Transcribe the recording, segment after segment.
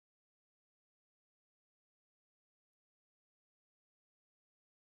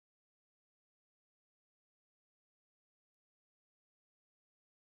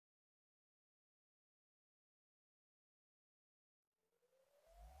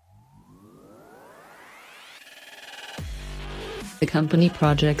The company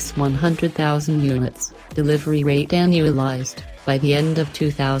projects 100,000 units, delivery rate annualized, by the end of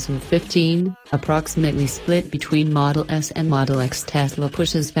 2015, approximately split between Model S and Model X. Tesla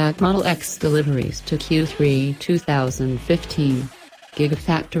pushes back Model X deliveries to Q3 2015.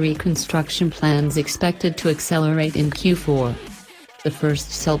 Gigafactory construction plans expected to accelerate in Q4. The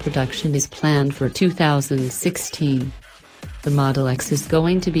first cell production is planned for 2016. The Model X is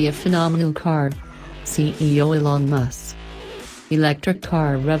going to be a phenomenal car. CEO Elon Musk. Electric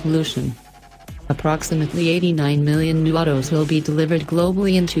car revolution. Approximately 89 million new autos will be delivered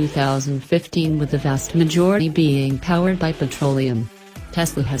globally in 2015, with the vast majority being powered by petroleum.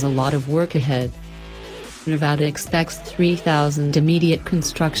 Tesla has a lot of work ahead. Nevada expects 3,000 immediate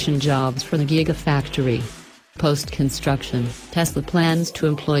construction jobs for the Gigafactory. Post-construction, Tesla plans to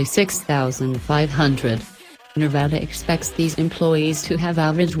employ 6,500. Nevada expects these employees to have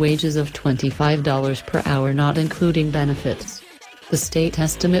average wages of $25 per hour, not including benefits. The state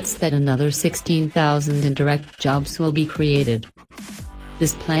estimates that another 16,000 indirect jobs will be created.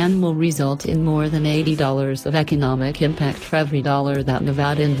 This plan will result in more than $80 of economic impact for every dollar that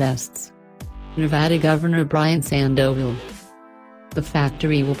Nevada invests. Nevada Governor Brian Sandoval. The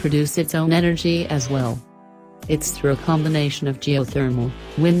factory will produce its own energy as well. It's through a combination of geothermal,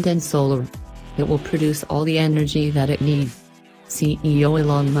 wind and solar. It will produce all the energy that it needs. CEO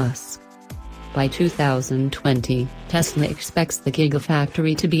Elon Musk. By 2020, Tesla expects the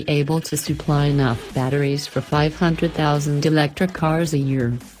Gigafactory to be able to supply enough batteries for 500,000 electric cars a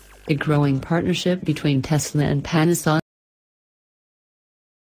year. A growing partnership between Tesla and Panasonic